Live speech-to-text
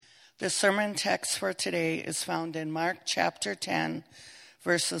The sermon text for today is found in Mark chapter 10,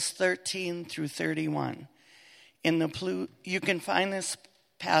 verses 13 through 31. You can find this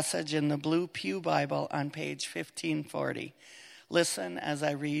passage in the Blue Pew Bible on page 1540. Listen as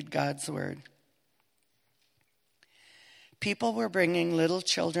I read God's word. People were bringing little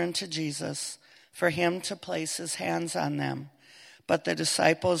children to Jesus for him to place his hands on them, but the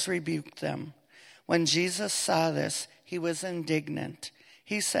disciples rebuked them. When Jesus saw this, he was indignant.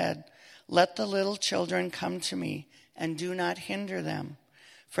 He said, "Let the little children come to me, and do not hinder them,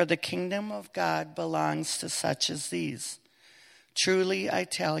 for the kingdom of God belongs to such as these. Truly, I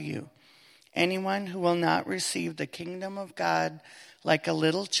tell you, anyone who will not receive the kingdom of God like a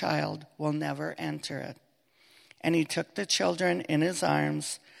little child will never enter it." And he took the children in his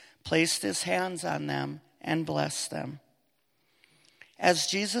arms, placed his hands on them, and blessed them. As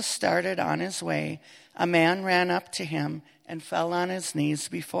Jesus started on his way, a man ran up to him and fell on his knees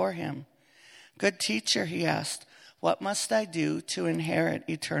before him. "Good teacher," he asked, "what must I do to inherit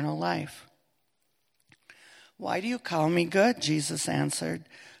eternal life?" "Why do you call me good?" Jesus answered.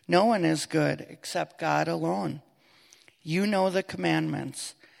 "No one is good except God alone. You know the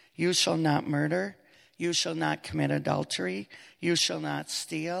commandments. You shall not murder. You shall not commit adultery. You shall not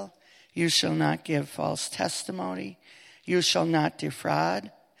steal. You shall not give false testimony. You shall not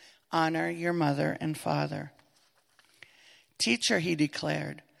defraud. Honor your mother and father." "Teacher," he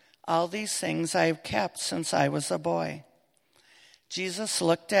declared, "all these things I have kept since I was a boy." Jesus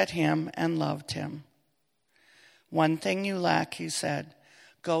looked at him and loved him. "One thing you lack," he said.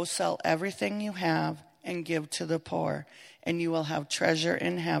 "Go sell everything you have and give to the poor, and you will have treasure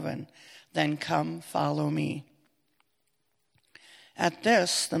in heaven. Then come, follow me." At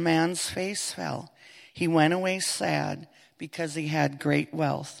this, the man's face fell. He went away sad because he had great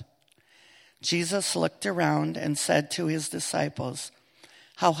wealth. Jesus looked around and said to his disciples,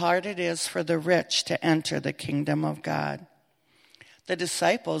 "How hard it is for the rich to enter the kingdom of God." The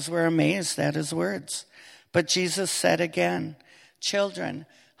disciples were amazed at his words. But Jesus said again, "Children,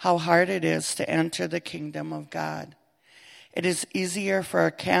 how hard it is to enter the kingdom of God. It is easier for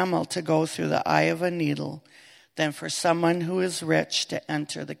a camel to go through the eye of a needle than for someone who is rich to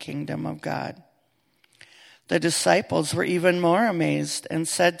enter the kingdom of God." The disciples were even more amazed and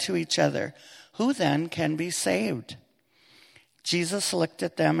said to each other, "Who then can be saved?" Jesus looked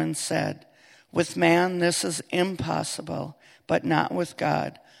at them and said, "With man this is impossible, but not with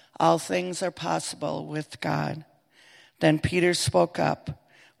God. All things are possible with God." Then Peter spoke up,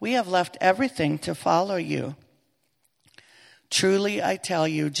 "We have left everything to follow you." "Truly I tell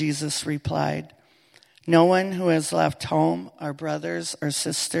you," Jesus replied, "no one who has left home or brothers or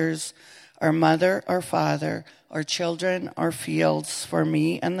sisters or mother or father or children or fields for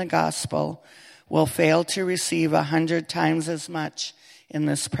me and the gospel will fail to receive 100 times as much in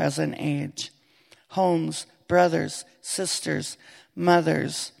this present age. Homes, brothers, sisters,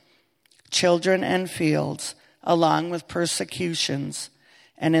 mothers, children and fields, along with persecutions,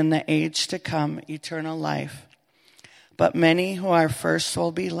 and in the age to come, eternal life. But many who are first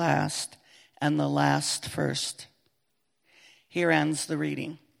will be last, and the last first." Here ends the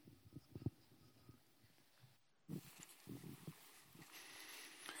reading.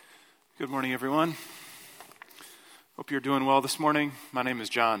 Good morning, everyone. Hope you're doing well this morning. My name is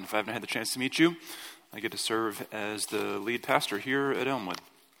John. If I haven't had the chance to meet you, I get to serve as the lead pastor here at Elmwood.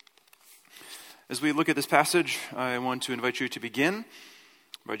 As we look at this passage, I want to invite you to begin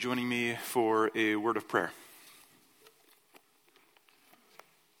by joining me for a word of prayer.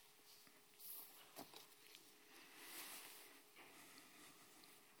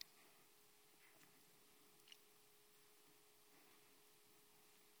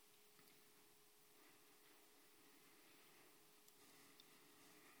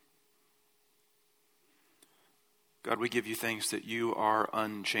 God, we give you thanks that you are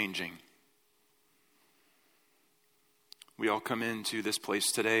unchanging. We all come into this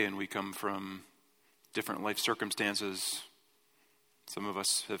place today and we come from different life circumstances. Some of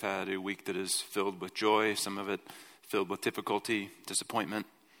us have had a week that is filled with joy, some of it filled with difficulty, disappointment.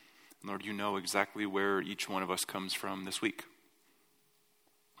 Lord, you know exactly where each one of us comes from this week.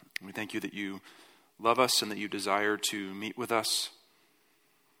 We thank you that you love us and that you desire to meet with us.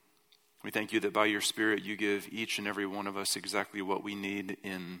 We thank you that by your Spirit you give each and every one of us exactly what we need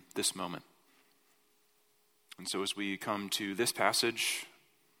in this moment. And so as we come to this passage,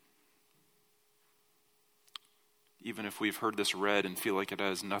 even if we've heard this read and feel like it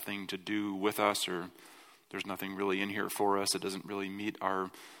has nothing to do with us or there's nothing really in here for us, it doesn't really meet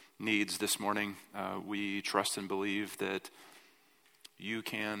our needs this morning, we trust and believe that you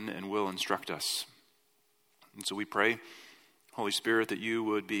can and will instruct us. And so we pray Holy Spirit, that you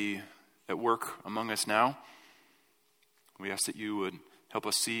would be at work among us now. We ask that you would help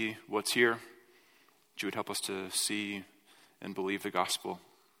us see what's here, that you would help us to see and believe the gospel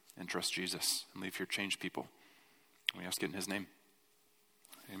and trust Jesus and leave here changed people. We ask it in his name.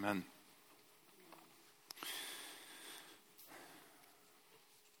 Amen.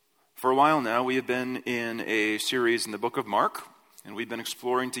 For a while now, we have been in a series in the book of Mark, and we've been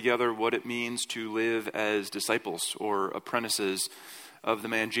exploring together what it means to live as disciples or apprentices of the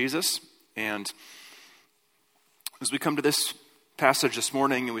man Jesus. And as we come to this passage this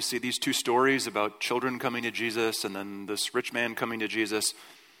morning and we see these two stories about children coming to Jesus and then this rich man coming to Jesus,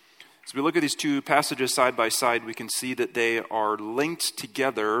 as we look at these two passages side by side, we can see that they are linked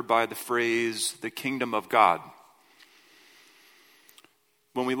together by the phrase, the kingdom of God.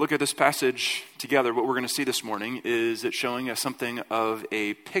 When we look at this passage together, what we're going to see this morning is it showing us something of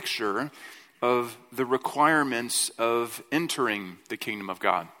a picture of the requirements of entering the kingdom of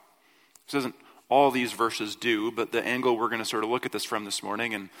God. This isn't all these verses do, but the angle we're going to sort of look at this from this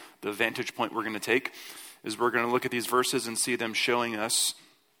morning and the vantage point we're going to take is we're going to look at these verses and see them showing us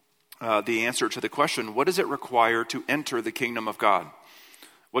the answer to the question, what does it require to enter the kingdom of God?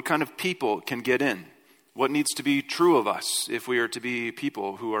 What kind of people can get in? What needs to be true of us if we are to be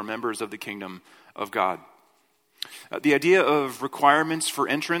people who are members of the kingdom of God? The idea of requirements for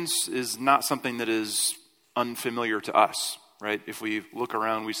entrance is not something that is unfamiliar to us, right? If we look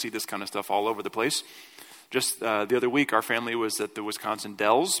around, we see this kind of stuff all over the place. Just the other week, our family was at the Wisconsin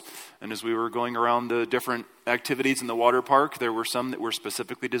Dells, and as we were going around the different activities in the water park, there were some that were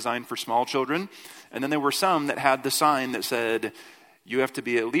specifically designed for small children, and then there were some that had the sign that said, you have to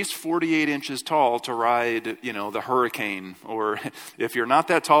be at least 48 inches tall to ride, the Hurricane. Or if you're not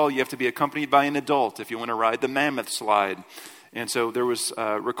that tall, you have to be accompanied by an adult if you want to ride the Mammoth slide. And so there was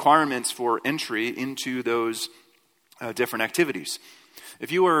requirements for entry into those different activities.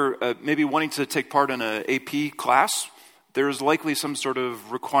 If you are maybe wanting to take part in an AP class, there's likely some sort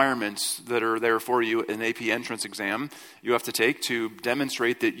of requirements that are there for you, an AP entrance exam you have to take to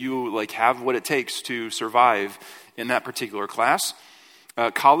demonstrate that you have what it takes to survive in that particular class.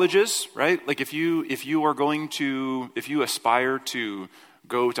 Colleges, right? If you aspire to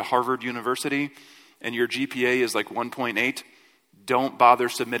go to Harvard University and your GPA is 1.8, don't bother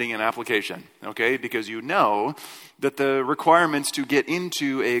submitting an application, okay? Because you know that the requirements to get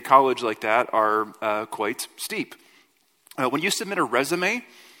into a college like that are quite steep. When you submit a resume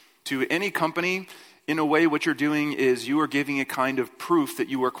to any company, in a way what you're doing is you are giving a kind of proof that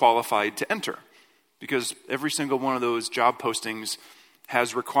you are qualified to enter. Because every single one of those job postings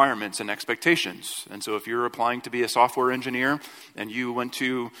has requirements and expectations. And so if you're applying to be a software engineer and you went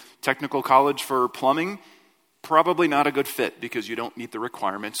to technical college for plumbing, probably not a good fit because you don't meet the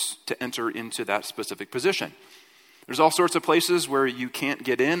requirements to enter into that specific position. There's all sorts of places where you can't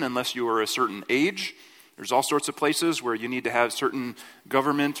get in unless you are a certain age. There's all sorts of places where you need to have certain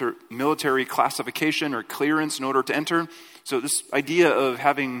government or military classification or clearance in order to enter. So this idea of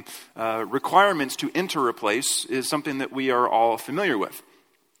having requirements to enter a place is something that we are all familiar with.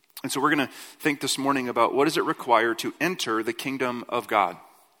 And so we're going to think this morning about what does it require to enter the kingdom of God.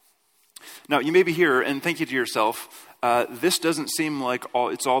 Now, you may be here and thinking to yourself, this doesn't seem like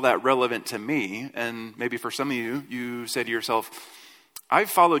it's all that relevant to me. And maybe for some of you, you say to yourself, I've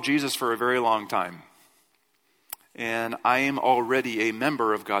followed Jesus for a very long time. And I am already a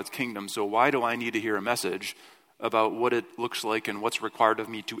member of God's kingdom, so why do I need to hear a message about what it looks like and what's required of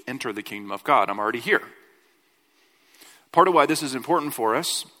me to enter the kingdom of God? I'm already here. Part of why this is important for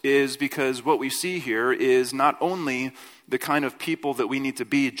us is because what we see here is not only the kind of people that we need to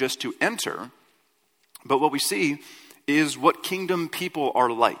be just to enter, but what we see is what kingdom people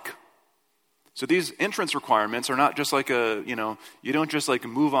are like. So these entrance requirements are not just you don't just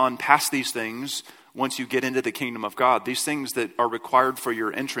move on past these things once you get into the kingdom of God. These things that are required for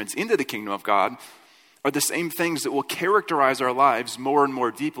your entrance into the kingdom of God are the same things that will characterize our lives more and more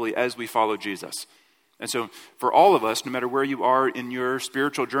deeply as we follow Jesus. And so for all of us, no matter where you are in your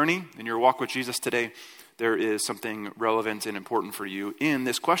spiritual journey, in your walk with Jesus today, there is something relevant and important for you in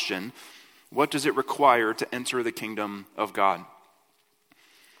this question: what does it require to enter the kingdom of God?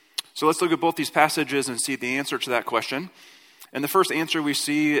 So let's look at both these passages and see the answer to that question. And the first answer we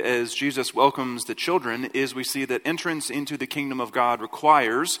see as Jesus welcomes the children is we see that entrance into the kingdom of God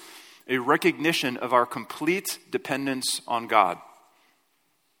requires a recognition of our complete dependence on God.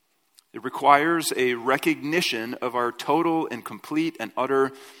 It requires a recognition of our total and complete and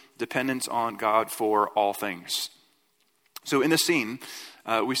utter dependence on God for all things. So in this scene,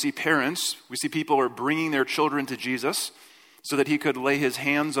 we see parents, we see people are bringing their children to Jesus so that he could lay his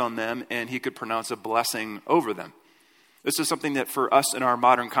hands on them and he could pronounce a blessing over them. This is something that for us in our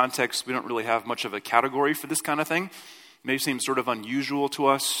modern context, we don't really have much of a category for this kind of thing. It may seem sort of unusual to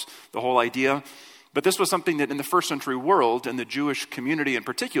us, the whole idea. But this was something that in the first century world, and the Jewish community in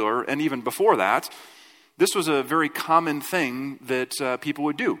particular, and even before that, this was a very common thing that people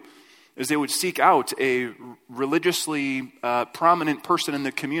would do, is they would seek out a religiously prominent person in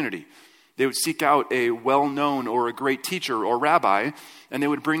the community. They would seek out a well-known or a great teacher or rabbi, and they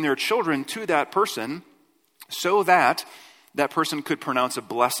would bring their children to that person so that that person could pronounce a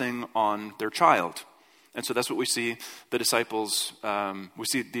blessing on their child. And so that's what we see the disciples, we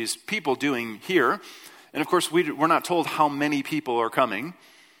see these people doing here. And of course, we're not told how many people are coming.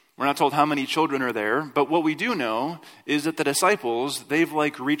 We're not told how many children are there. But what we do know is that the disciples, they've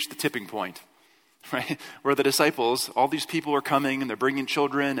reached the tipping point, right? Where the disciples, all these people are coming and they're bringing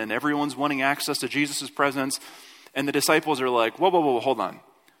children and everyone's wanting access to Jesus' presence. And the disciples are like, whoa, hold on.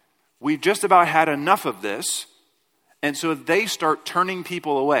 We've just about had enough of this. And so they start turning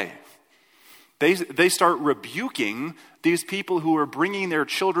people away. They start rebuking these people who are bringing their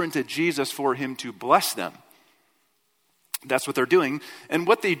children to Jesus for him to bless them. That's what they're doing. And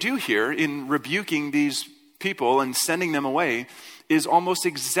what they do here in rebuking these people and sending them away is almost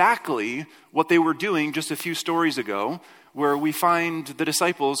exactly what they were doing just a few stories ago, where we find the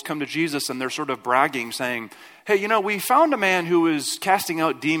disciples come to Jesus and they're sort of bragging, saying, hey, we found a man who was casting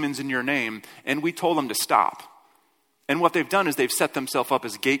out demons in your name, and we told him to stop. And what they've done is they've set themselves up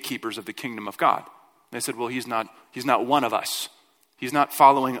as gatekeepers of the kingdom of God. They said, well, he's not one of us. He's not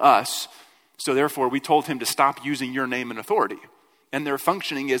following us. So therefore, we told him to stop using your name and authority. And they're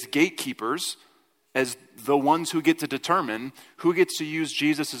functioning as gatekeepers, as the ones who get to determine who gets to use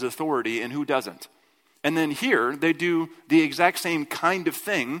Jesus' authority and who doesn't. And then here, they do the exact same kind of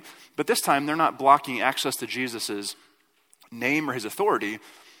thing, but this time they're not blocking access to Jesus' name or his authority.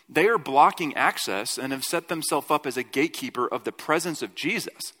 They are blocking access and have set themselves up as a gatekeeper of the presence of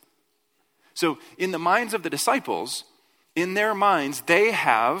Jesus. So in the minds of the disciples, in their minds, they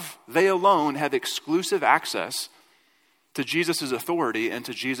alone have exclusive access to Jesus' authority and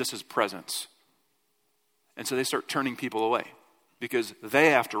to Jesus' presence. And so they start turning people away because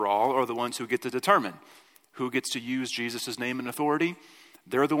they, after all, are the ones who get to determine who gets to use Jesus' name and authority.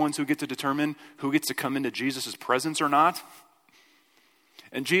 They're the ones who get to determine who gets to come into Jesus' presence or not.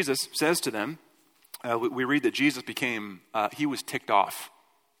 And Jesus says to them, we read that Jesus he was ticked off.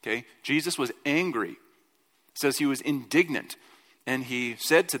 Okay, Jesus was angry. It says he was indignant. And he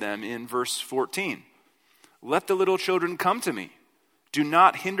said to them in verse 14, let the little children come to me. Do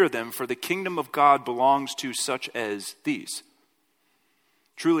not hinder them, for the kingdom of God belongs to such as these.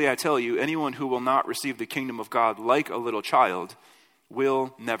 Truly I tell you, anyone who will not receive the kingdom of God like a little child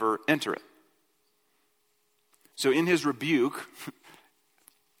will never enter it. So in his rebuke,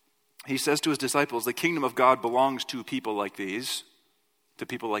 he says to his disciples, the kingdom of God belongs to people like these, to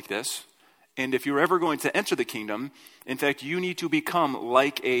people like this. And if you're ever going to enter the kingdom, in fact, you need to become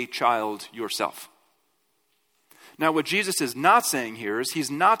like a child yourself. Now, what Jesus is not saying here is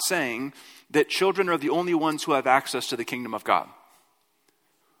he's not saying that children are the only ones who have access to the kingdom of God.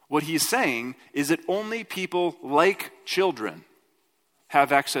 What he's saying is that only people like children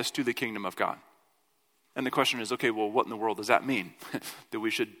have access to the kingdom of God. And the question is, okay, well, what in the world does that mean? That we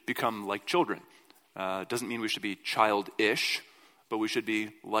should become like children. It doesn't mean we should be childish, but we should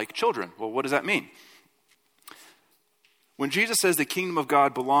be like children. Well, what does that mean? When Jesus says the kingdom of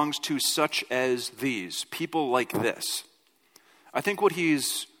God belongs to such as these, people like this, I think what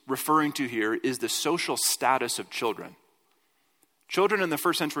he's referring to here is the social status of children. Children in the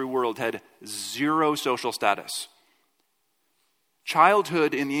first century world had zero social status.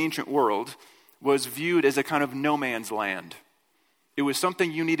 Childhood in the ancient world was viewed as a kind of no man's land. It was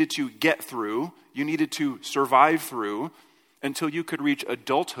something you needed to get through, you needed to survive through until you could reach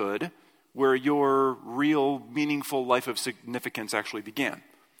adulthood, where your real meaningful life of significance actually began.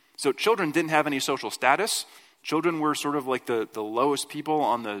 So children didn't have any social status. Children were sort of like the lowest people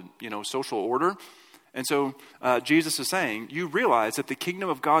on the social order. And so Jesus is saying, you realize that the kingdom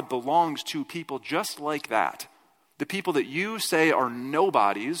of God belongs to people just like that. The people that you say are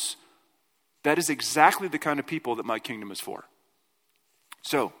nobodies, that is exactly the kind of people that my kingdom is for.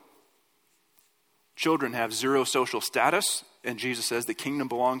 So, children have zero social status, and Jesus says the kingdom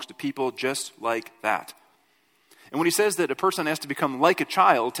belongs to people just like that. And when he says that a person has to become like a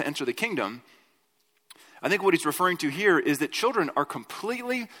child to enter the kingdom, I think what he's referring to here is that children are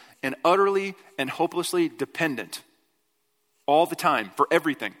completely and utterly and hopelessly dependent all the time for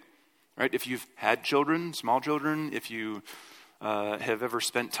everything. Right? If you've had children, small children, if you have ever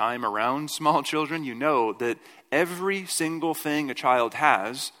spent time around small children, you know that every single thing a child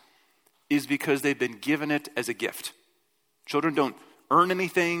has is because they've been given it as a gift. Children don't earn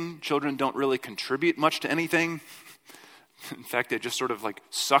anything. Children don't really contribute much to anything. In fact, they just sort of like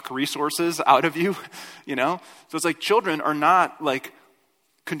suck resources out of you, you know? So it's like children are not like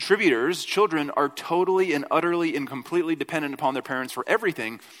contributors. Children are totally and utterly and completely dependent upon their parents for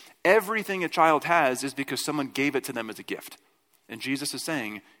everything. Everything a child has is because someone gave it to them as a gift. And Jesus is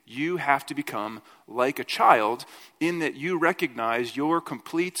saying, you have to become like a child in that you recognize your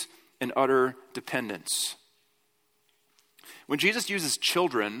complete and utter dependence. When Jesus uses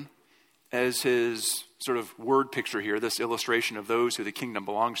children as his sort of word picture here, this illustration of those who the kingdom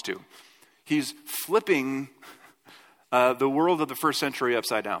belongs to, he's flipping the world of the first century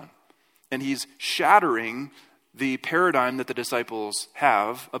upside down. And he's shattering the paradigm that the disciples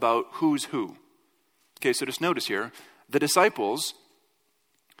have about who's who. Okay, so just notice here, the disciples,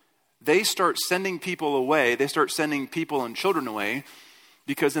 they start sending people away, they start sending people and children away,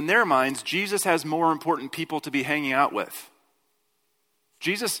 because in their minds, Jesus has more important people to be hanging out with.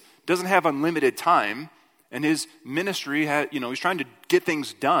 Jesus doesn't have unlimited time, and his ministry, he's trying to get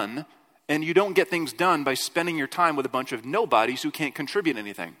things done, and you don't get things done by spending your time with a bunch of nobodies who can't contribute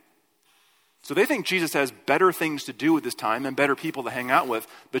anything. So they think Jesus has better things to do with his time and better people to hang out with,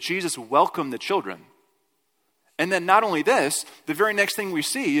 but Jesus welcomed the children. And then not only this, the very next thing we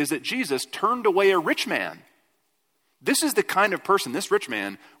see is that Jesus turned away a rich man. This is the kind of person, this rich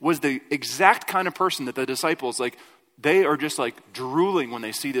man was the exact kind of person that the disciples, they are just drooling when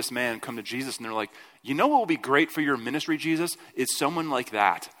they see this man come to Jesus, and they're like, you know what will be great for your ministry, Jesus? It's someone like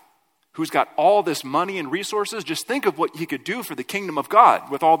that, who's got all this money and resources. Just think of what he could do for the kingdom of God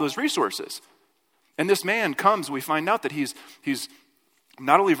with all those resources. And this man comes, we find out that he's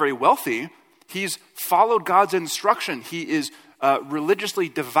not only very wealthy, he's followed God's instruction. He is religiously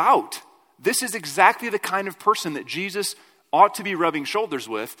devout. This is exactly the kind of person that Jesus ought to be rubbing shoulders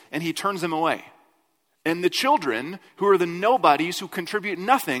with, and he turns them away. And the children, who are the nobodies who contribute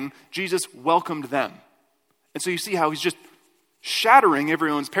nothing, Jesus welcomed them. And so you see how he's just shattering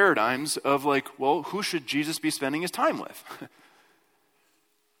everyone's paradigms of who should Jesus be spending his time with?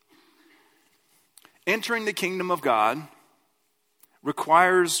 Entering the kingdom of God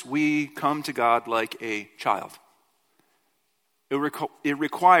requires we come to God like a child. It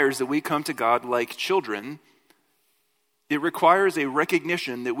requires that we come to God like children. It requires a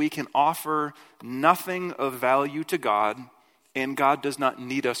recognition that we can offer nothing of value to God, and God does not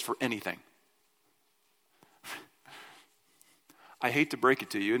need us for anything. I hate to break it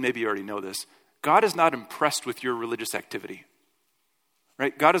to you, and maybe you already know this. God is not impressed with your religious activity.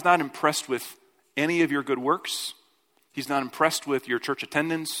 Right? God is not impressed with any of your good works. He's not impressed with your church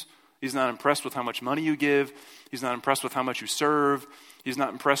attendance. He's not impressed with how much money you give. He's not impressed with how much you serve. He's not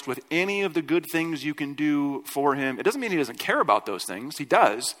impressed with any of the good things you can do for him. It doesn't mean he doesn't care about those things. He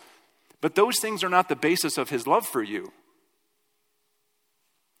does. But those things are not the basis of his love for you.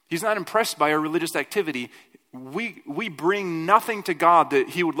 He's not impressed by our religious activity. We bring nothing to God that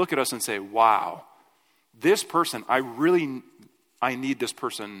he would look at us and say, wow, this person, I need this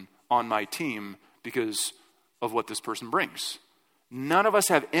person on my team because of what this person brings. None of us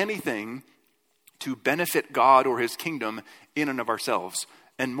have anything to benefit God or his kingdom in and of ourselves.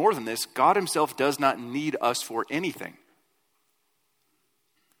 And more than this, God himself does not need us for anything.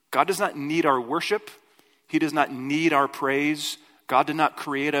 God does not need our worship. He does not need our praise. God did not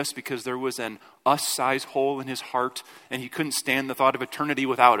create us because there was an us-size hole in his heart and he couldn't stand the thought of eternity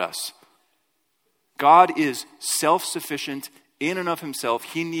without us. God is self-sufficient in and of himself.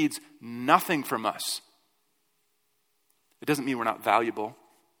 He needs nothing from us. It doesn't mean we're not valuable.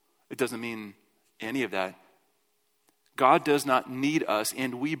 It doesn't mean any of that. God does not need us,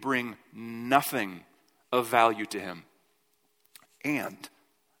 and we bring nothing of value to him. And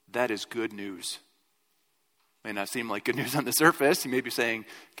that is good news. May not seem like good news on the surface. You may be saying,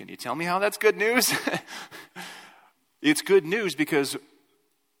 can you tell me how that's good news? It's good news because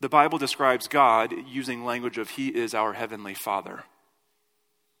the Bible describes God using language of he is our heavenly Father.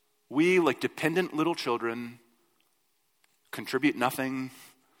 We, like dependent little children, contribute nothing.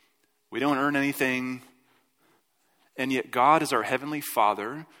 We don't earn anything. And yet God is our heavenly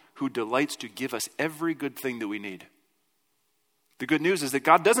Father who delights to give us every good thing that we need. The good news is that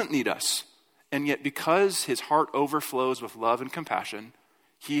God doesn't need us. And yet because his heart overflows with love and compassion,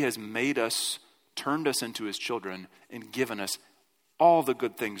 he has made us, turned us into his children, and given us all the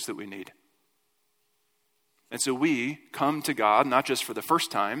good things that we need. And so we come to God, not just for the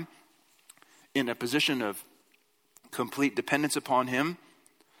first time, in a position of complete dependence upon him,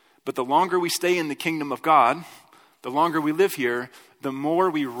 but the longer we stay in the kingdom of God, the longer we live here, the more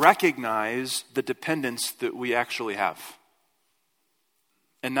we recognize the dependence that we actually have.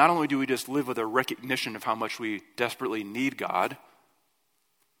 And not only do we just live with a recognition of how much we desperately need God,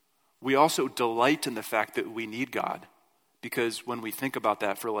 we also delight in the fact that we need God. Because when we think about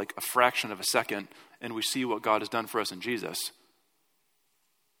that for like a fraction of a second and we see what God has done for us in Jesus,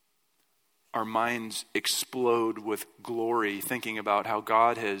 our minds explode with glory thinking about how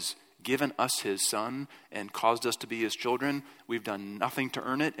God has given us his son and caused us to be his children. We've done nothing to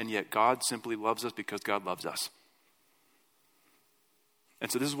earn it, and yet God simply loves us because God loves us.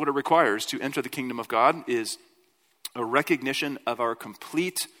 And so this is what it requires to enter the kingdom of God, is a recognition of our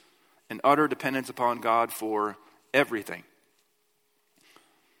complete and utter dependence upon God for everything.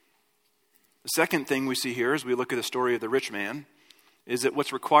 The second thing we see here as we look at the story of the rich man is that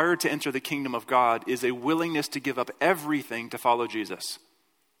what's required to enter the kingdom of God is a willingness to give up everything to follow Jesus.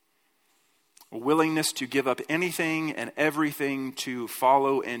 A willingness to give up anything and everything to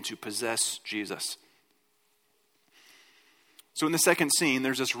follow and to possess Jesus. So in the second scene,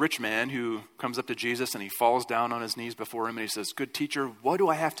 there's this rich man who comes up to Jesus and he falls down on his knees before him and he says, "Good teacher, what do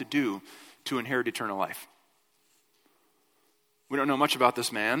I have to do to inherit eternal life?" We don't know much about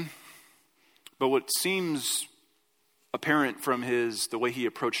this man, but what seems apparent from the way he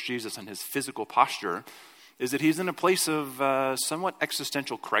approached Jesus and his physical posture is that he's in a place of somewhat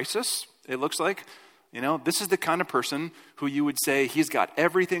existential crisis, it looks like. This is the kind of person who you would say he's got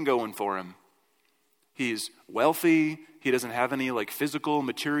everything going for him. He's wealthy. He doesn't have any physical,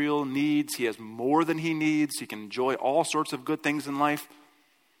 material needs. He has more than he needs. He can enjoy all sorts of good things in life.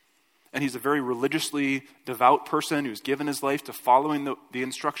 And he's a very religiously devout person who's given his life to following the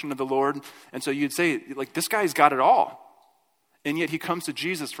instruction of the Lord. And so you'd say, this guy's got it all. And yet he comes to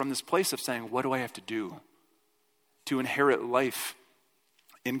Jesus from this place of saying, what do I have to do to inherit life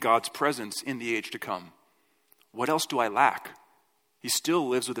in God's presence in the age to come? What else do I lack? He still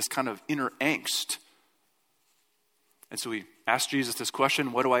lives with this kind of inner angst. And so he asks Jesus this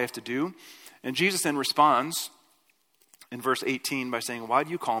question, what do I have to do? And Jesus then responds in verse 18 by saying, why do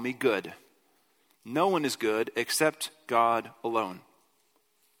you call me good? No one is good except God alone.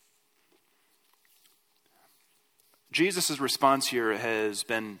 Jesus' response here has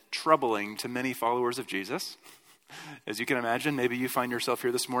been troubling to many followers of Jesus. As you can imagine, maybe you find yourself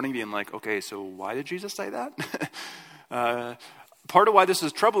here this morning being like, okay, so why did Jesus say that? Part of why this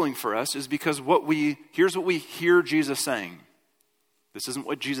is troubling for us is because here's what we hear Jesus saying. This isn't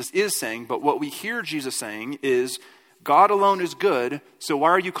what Jesus is saying, but what we hear Jesus saying is, God alone is good, so why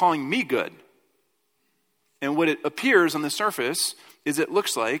are you calling me good? And what it appears on the surface is it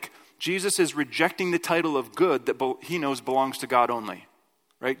looks like Jesus is rejecting the title of good that he knows belongs to God only.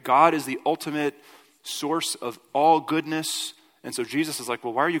 Right? God is the ultimate source of all goodness. And so Jesus is like,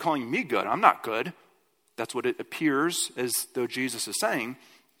 well, why are you calling me good? I'm not good. That's what it appears as though Jesus is saying.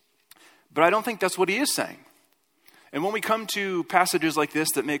 But I don't think that's what he is saying. And when we come to passages like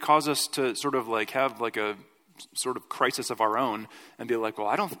this that may cause us to sort of have a sort of crisis of our own and be like,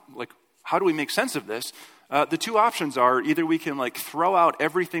 well, how do we make sense of this? The two options are either we can throw out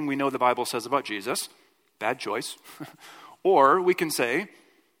everything we know the Bible says about Jesus, bad choice, or we can say,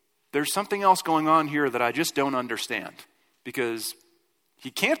 there's something else going on here that I just don't understand, because he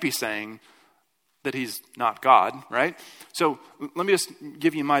can't be saying that he's not God, right? So let me just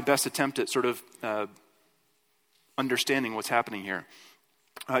give you my best attempt at sort of understanding what's happening here.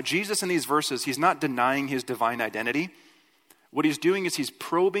 Jesus in these verses, he's not denying his divine identity. What he's doing is he's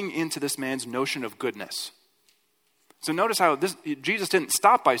probing into this man's notion of goodness. So notice how Jesus didn't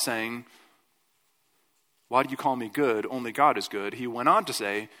stop by saying, why do you call me good? Only God is good. He went on to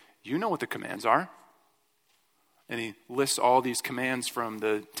say, you know what the commands are. And he lists all these commands from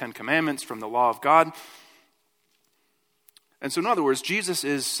the 10 Commandments, from the law of God. And so in other words, Jesus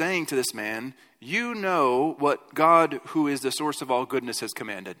is saying to this man, you know what God, who is the source of all goodness, has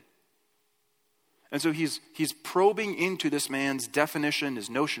commanded. And so he's probing into this man's definition, his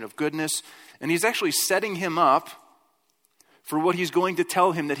notion of goodness, and he's actually setting him up for what he's going to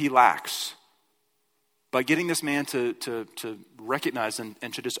tell him that he lacks, by getting this man to recognize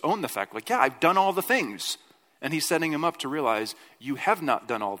and to just own the fact, yeah, I've done all the things. And he's setting him up to realize, you have not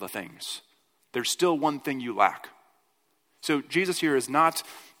done all the things. There's still one thing you lack. So Jesus here is not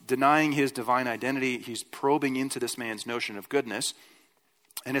denying his divine identity. He's probing into this man's notion of goodness.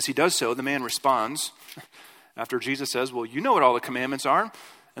 And as he does so, the man responds after Jesus says, well, you know what all the commandments are.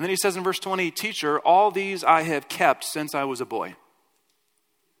 And then he says in verse 20, teacher, all these I have kept since I was a boy.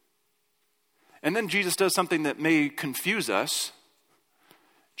 And then Jesus does something that may confuse us.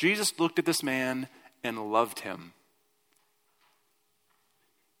 Jesus looked at this man and loved him.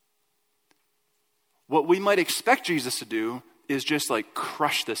 What we might expect Jesus to do is just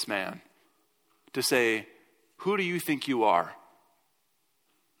crush this man. To say, who do you think you are?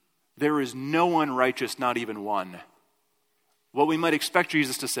 there is no one righteous, not even one. What we might expect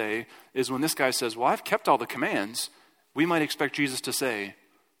Jesus to say is when this guy says, well, I've kept all the commands, we might expect Jesus to say,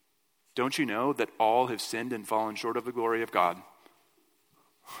 don't you know that all have sinned and fallen short of the glory of God?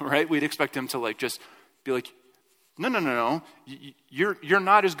 Right? We'd expect him to just be like, no. You're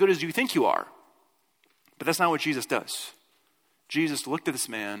not as good as you think you are. But that's not what Jesus does. Jesus looked at this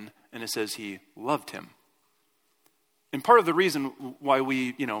man and it says he loved him. And part of the reason why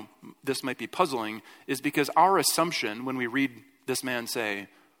this might be puzzling is because our assumption when we read this man say,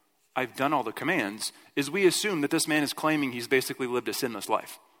 I've done all the commands, is we assume that this man is claiming he's basically lived a sinless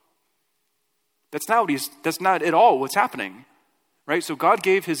life. That's not at all what's happening, right? So God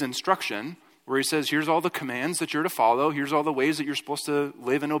gave his instruction where he says, here's all the commands that you're to follow. Here's all the ways that you're supposed to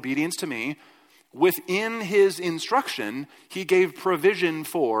live in obedience to me. Within his instruction, he gave provision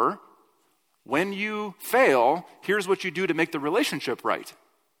for when you fail, here's what you do to make the relationship right.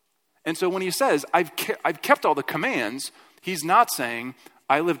 And so when he says, I've kept all the commands, he's not saying,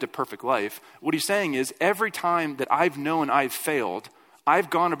 I lived a perfect life. What he's saying is, every time that I've known I've failed, I've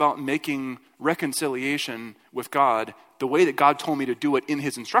gone about making reconciliation with God the way that God told me to do it in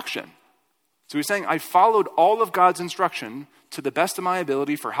his instruction. So he's saying, I followed all of God's instruction to the best of my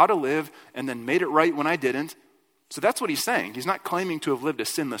ability for how to live and then made it right when I didn't. So that's what he's saying. He's not claiming to have lived a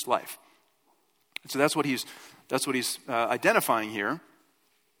sinless life. So that's what he's identifying here.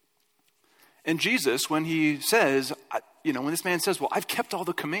 And Jesus, when he says, when this man says, well, I've kept all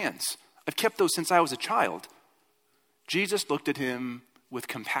the commands. I've kept those since I was a child. Jesus looked at him with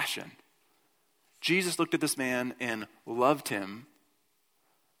compassion. Jesus looked at this man and loved him.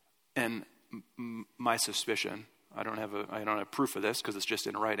 And my suspicion, I don't have proof of this because it's just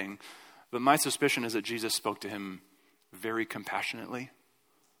in writing, but my suspicion is that Jesus spoke to him very compassionately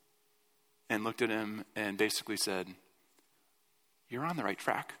and looked at him and basically said, you're on the right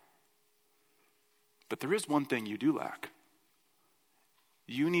track. But there is one thing you do lack.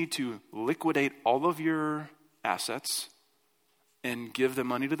 You need to liquidate all of your assets and give the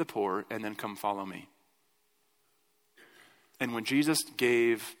money to the poor and then come follow me. And when Jesus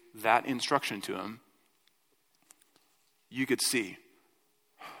gave that instruction to him, you could see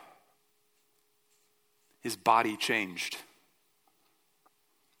his body changed.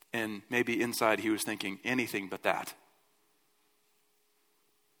 And maybe inside he was thinking anything but that.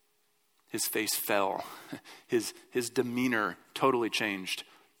 His face fell. His demeanor totally changed.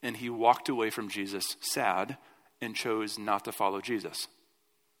 And he walked away from Jesus sad and chose not to follow Jesus.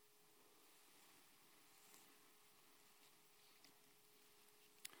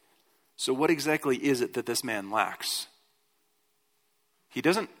 So what exactly is it that this man lacks? He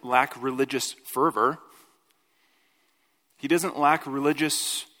doesn't lack religious fervor. He doesn't lack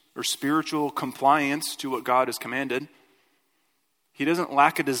religious or spiritual compliance to what God has commanded. He doesn't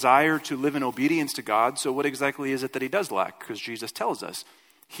lack a desire to live in obedience to God. So what exactly is it that he does lack? Because Jesus tells us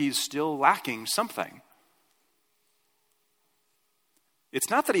he's still lacking something. It's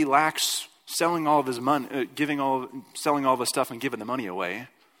not that he lacks selling all of his money, selling all of his stuff and giving the money away.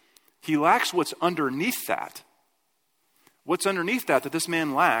 He lacks what's underneath that. What's underneath that this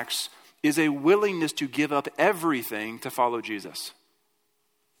man lacks is a willingness to give up everything to follow Jesus.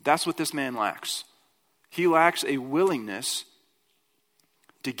 That's what this man lacks. He lacks a willingness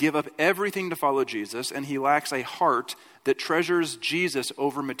to give up everything to follow Jesus, and he lacks a heart that treasures Jesus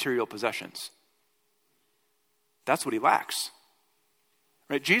over material possessions. That's what he lacks.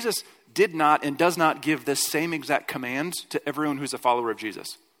 Right? Jesus did not and does not give this same exact command to everyone who's a follower of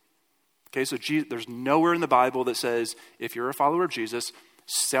Jesus. Okay, so there's nowhere in the Bible that says, if you're a follower of Jesus,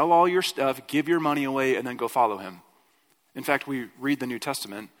 sell all your stuff, give your money away, and then go follow him. In fact, we read the New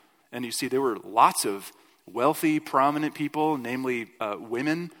Testament, and you see there were lots of wealthy, prominent people, namely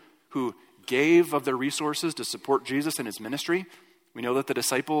women, who gave of their resources to support Jesus and his ministry. We know that the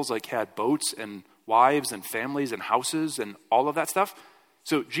disciples had boats and wives and families and houses and all of that stuff.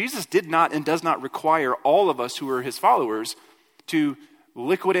 So Jesus did not and does not require all of us who are his followers to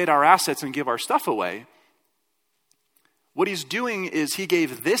liquidate our assets and give our stuff away. What he's doing is he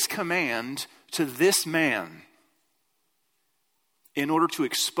gave this command to this man in order to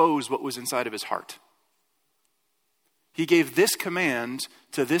expose what was inside of his heart. He gave this command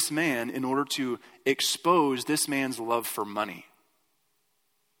to this man in order to expose this man's love for money.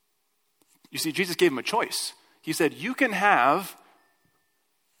 You see, Jesus gave him a choice. He said, you can have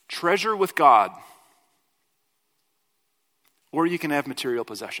treasure with God, or you can have material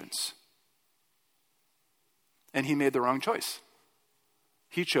possessions. And he made the wrong choice.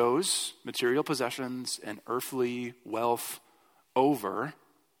 He chose material possessions and earthly wealth over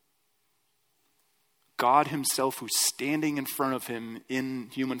God himself who's standing in front of him in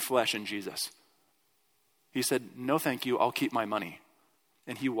human flesh in Jesus. He said, no, thank you, I'll keep my money.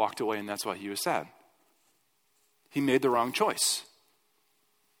 And he walked away, and that's why he was sad. He made the wrong choice.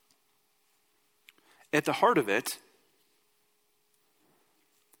 At the heart of it,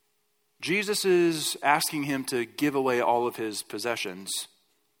 Jesus is asking him to give away all of his possessions.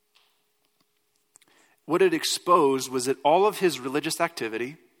 What it exposed was that all of his religious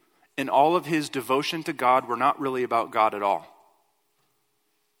activity and all of his devotion to God were not really about God at all.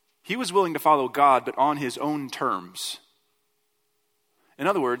 He was willing to follow God, but on his own terms. In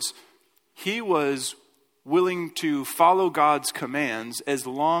other words, he was willing to follow God's commands as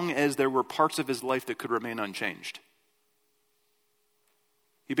long as there were parts of his life that could remain unchanged.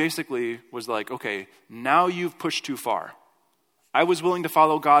 He basically was like, okay, now you've pushed too far. I was willing to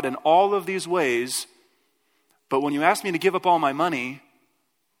follow God in all of these ways, but when you asked me to give up all my money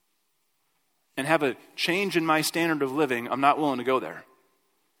and have a change in my standard of living, I'm not willing to go there.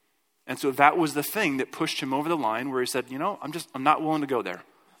 And so that was the thing that pushed him over the line where he said, I'm not willing to go there.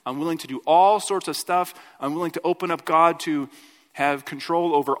 I'm willing to do all sorts of stuff. I'm willing to open up God to have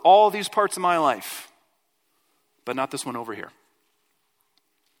control over all these parts of my life, but not this one over here.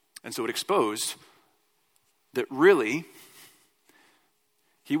 And so it exposed that really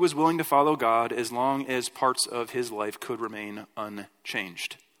he was willing to follow God as long as parts of his life could remain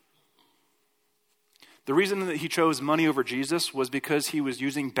unchanged. The reason that he chose money over Jesus was because he was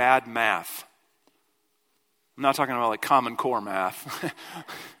using bad math. I'm not talking about like Common Core math.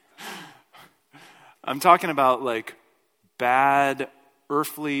 I'm talking about like bad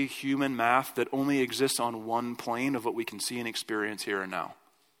earthly human math that only exists on one plane of what we can see and experience here and now.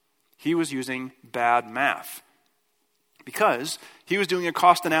 He was using bad math because he was doing a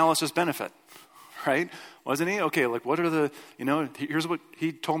cost analysis benefit, right? Wasn't he? Okay, like what are the, here's what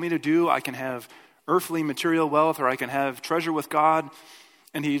he told me to do. I can have earthly material wealth, or I can have treasure with God.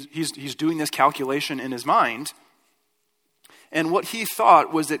 And he's doing this calculation in his mind. And what he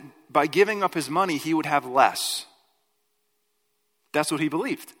thought was that by giving up his money, he would have less. That's what he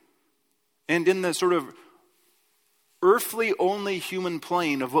believed. And in the sort of earthly only human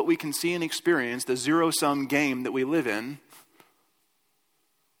plane of what we can see and experience, the zero-sum game that we live in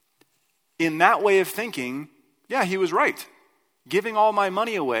that way of thinking, yeah, he was right. Giving all my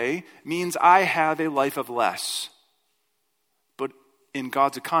money away means I have a life of less. But in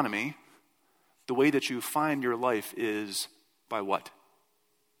God's economy, the way that you find your life is by what?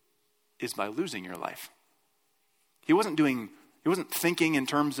 Is by losing your life. He wasn't thinking in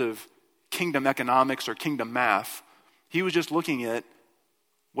terms of kingdom economics or kingdom math. He was just looking at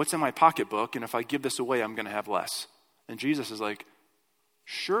what's in my pocketbook, and if I give this away, I'm going to have less. And Jesus is like,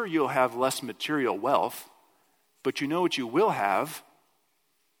 sure, you'll have less material wealth, but you know what you will have?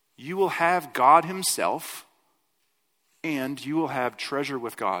 You will have God himself, and you will have treasure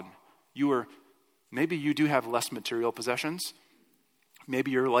with God. Maybe you do have less material possessions.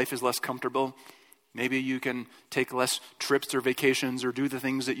 Maybe your life is less comfortable. Maybe you can take less trips or vacations or do the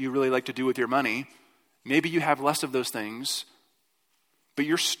things that you really like to do with your money. Maybe you have less of those things, but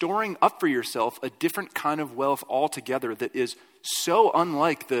you're storing up for yourself a different kind of wealth altogether that is so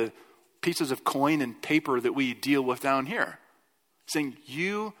unlike the pieces of coin and paper that we deal with down here. Saying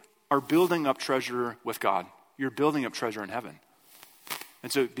you are building up treasure with God. You're building up treasure in heaven.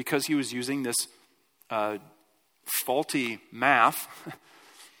 And so because he was using this faulty math,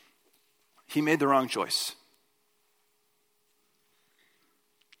 he made the wrong choice.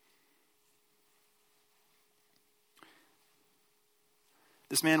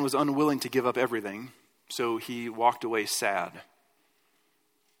 This man was unwilling to give up everything, so he walked away sad.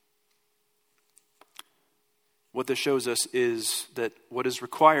 What this shows us is that what is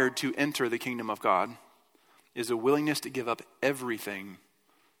required to enter the kingdom of God is a willingness to give up everything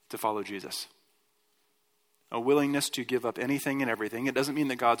to follow Jesus. A willingness to give up anything and everything. It doesn't mean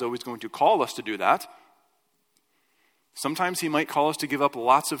that God's always going to call us to do that. Sometimes he might call us to give up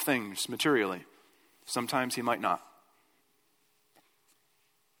lots of things materially. Sometimes he might not.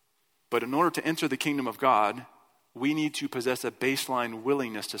 But in order to enter the kingdom of God, we need to possess a baseline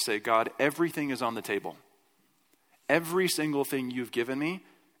willingness to say, God, everything is on the table. Every single thing you've given me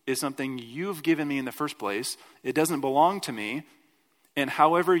is something you've given me in the first place. It doesn't belong to me. And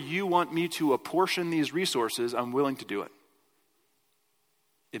however you want me to apportion these resources, I'm willing to do it.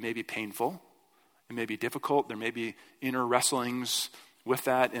 It may be painful. It may be difficult. There may be inner wrestlings with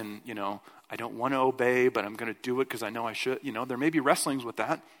that. And, I don't want to obey, but I'm going to do it because I know I should. There may be wrestlings with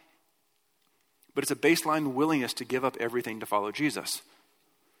that. But it's a baseline willingness to give up everything to follow Jesus.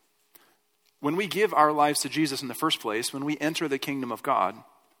 When we give our lives to Jesus in the first place, when we enter the kingdom of God,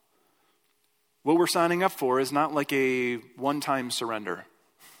 What we're signing up for is not like a one-time surrender,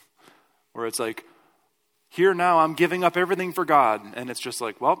 where it's like, here now I'm giving up everything for God, and it's just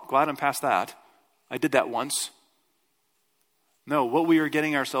like, well, glad I'm past that. I did that once. No, what we are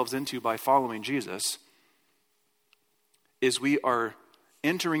getting ourselves into by following Jesus is we are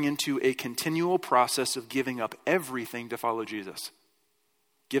entering into a continual process of giving up everything to follow Jesus.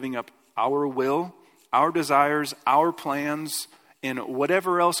 Giving up our will, our desires, our plans, and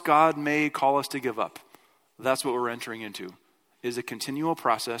whatever else God may call us to give up. That's what we're entering into, is a continual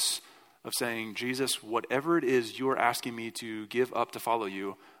process of saying, Jesus, whatever it is you're asking me to give up to follow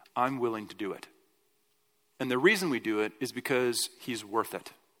you, I'm willing to do it. And the reason we do it is because he's worth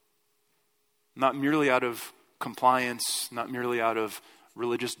it. Not merely out of compliance, not merely out of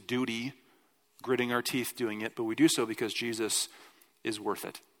religious duty, gritting our teeth doing it, but we do so because Jesus is worth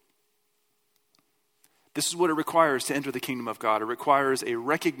it. This is what it requires to enter the kingdom of God. It requires a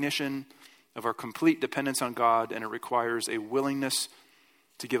recognition of our complete dependence on God, and it requires a willingness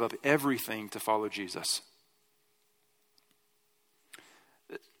to give up everything to follow Jesus.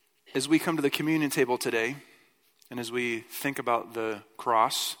 As we come to the communion table today, and as we think about the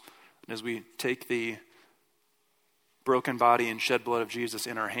cross, and as we take the broken body and shed blood of Jesus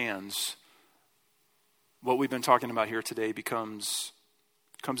in our hands, what we've been talking about here today comes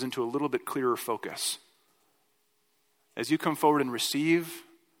into a little bit clearer focus. As you come forward and receive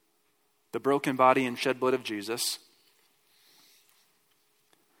the broken body and shed blood of Jesus,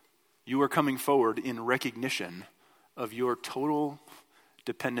 you are coming forward in recognition of your total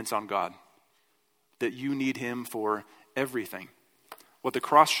dependence on God, that you need him for everything. What the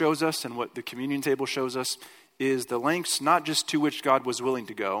cross shows us and what the communion table shows us is the lengths not just to which God was willing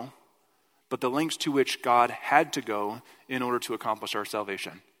to go, but the lengths to which God had to go in order to accomplish our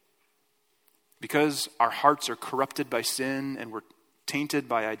salvation. Because our hearts are corrupted by sin and we're tainted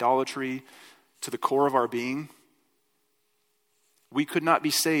by idolatry to the core of our being, we could not be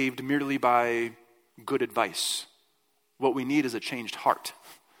saved merely by good advice. What we need is a changed heart.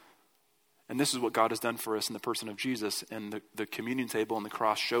 And this is what God has done for us in the person of Jesus, and the communion table and the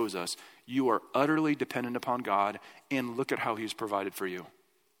cross shows us. You are utterly dependent upon God, and look at how he's provided for you.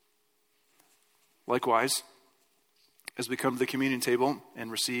 Likewise, as we come to the communion table and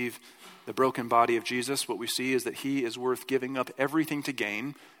receive the broken body of Jesus, what we see is that he is worth giving up everything to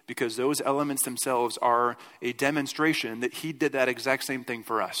gain, because those elements themselves are a demonstration that he did that exact same thing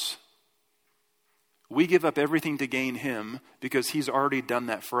for us. We give up everything to gain him because he's already done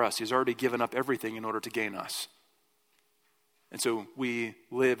that for us. He's already given up everything in order to gain us. And so we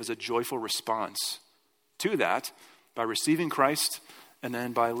live as a joyful response to that by receiving Christ and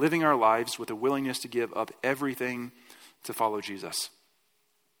then by living our lives with a willingness to give up everything to follow Jesus.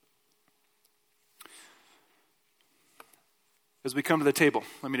 As we come to the table,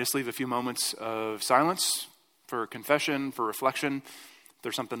 let me just leave a few moments of silence for confession, for reflection. If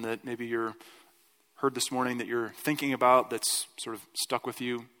there's something that maybe you're heard this morning that you're thinking about that's sort of stuck with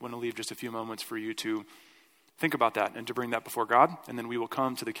you, I want to leave just a few moments for you to think about that and to bring that before God. And then we will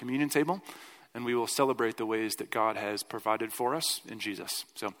come to the communion table and we will celebrate the ways that God has provided for us in Jesus.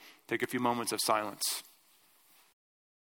 So take a few moments of silence.